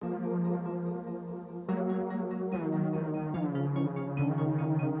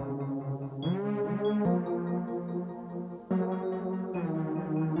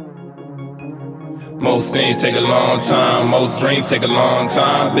Most things take a long time, most dreams take a long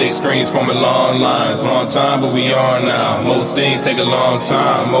time. Big screens forming long lines, long time, but we on now. Most things take a long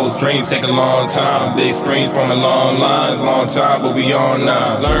time, most dreams take a long time. Big screens forming long lines, long time, but we on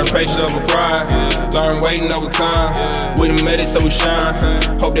now. Learn patience over pride, learn waiting over time. We done made it so we shine,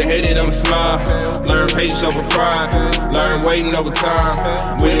 hope they hate it, I'ma smile. Learn patience over pride, learn waiting over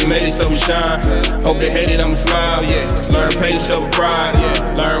time. We done made it so we shine, hope they hate it, I'ma smile, yeah. Learn patience over pride,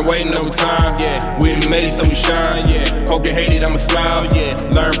 yeah. Learn waiting over time, yeah. We done made it so we shine, yeah. Hope they hate it, I'ma smile, yeah.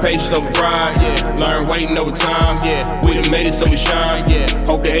 Learn patience over pride, yeah. Learn waiting over time, yeah. We done made it so we shine, yeah.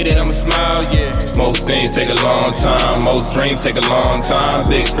 Hope they hate it, I'ma smile, yeah. Most things take a long time, most dreams take a long time.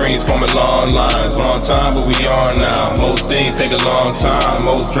 Big screens forming long lines, long time, but we on now. Most things take a long time,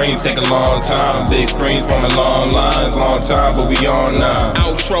 most dreams take a long time. Big screens forming long lines, long time, but we on now.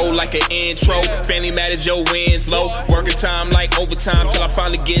 Outro like an intro, family matters, your wins low. Working time like overtime till I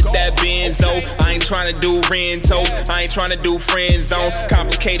finally get that benzo. I ain't tryna do rentos, I ain't tryna do friend zone.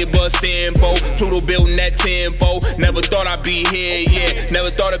 Complicated but simple, Pluto building that tempo. Never thought I'd be here, yeah. Never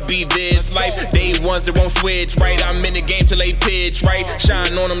thought it'd be this life. Day ones that won't switch, right? I'm in the game till they pitch, right?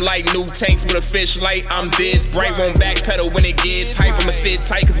 Shine on them like new tanks with a fish light. I'm this bright, won't backpedal when it gets hype. I'ma sit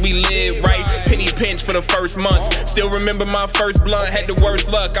tight cause we live right. Penny pinch for the first months. Still remember my first blunt, had the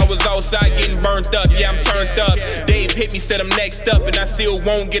worst luck. I was outside getting burnt up, yeah, I'm turned up. Dave hit me, said I'm next up, and I still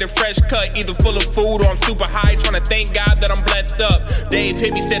won't get a fresh cut. Either full of food or I'm super high, tryna thank God that I'm blessed up. Dave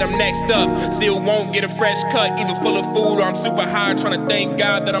hit me, said I'm next up, still won't get a fresh cut. Either full of food or I'm super high, tryna thank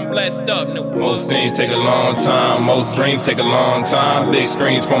God that I'm blessed up. No. Most things take a long time, most dreams take a long time. Big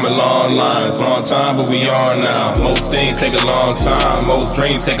screens forming long lines, long time, but we on now. Most things take a long time, most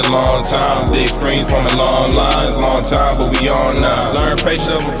dreams take a long time. Big screens forming long lines, long time, but we on now. Learn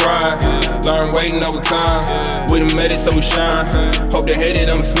patience over pride, learn waiting over time. We done made it so we shine, hope they hate it,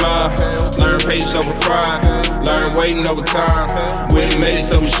 I'ma smile. Learn patience over pride, learn waiting over time. We done made it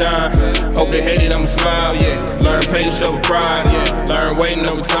so we shine, hope they hate it, I'ma smile, yeah. Learn patience over pride, yeah. Learn waiting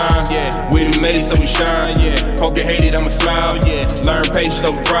over time, yeah. We done made it so we shine, yeah. Hope they hate it, I'ma smile, yeah. Learn patience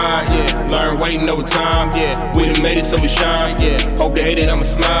over pride, yeah. Learn waiting over time, yeah. We done made it so we shine, yeah. Hope they hate it, I'ma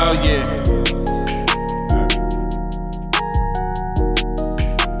smile, yeah.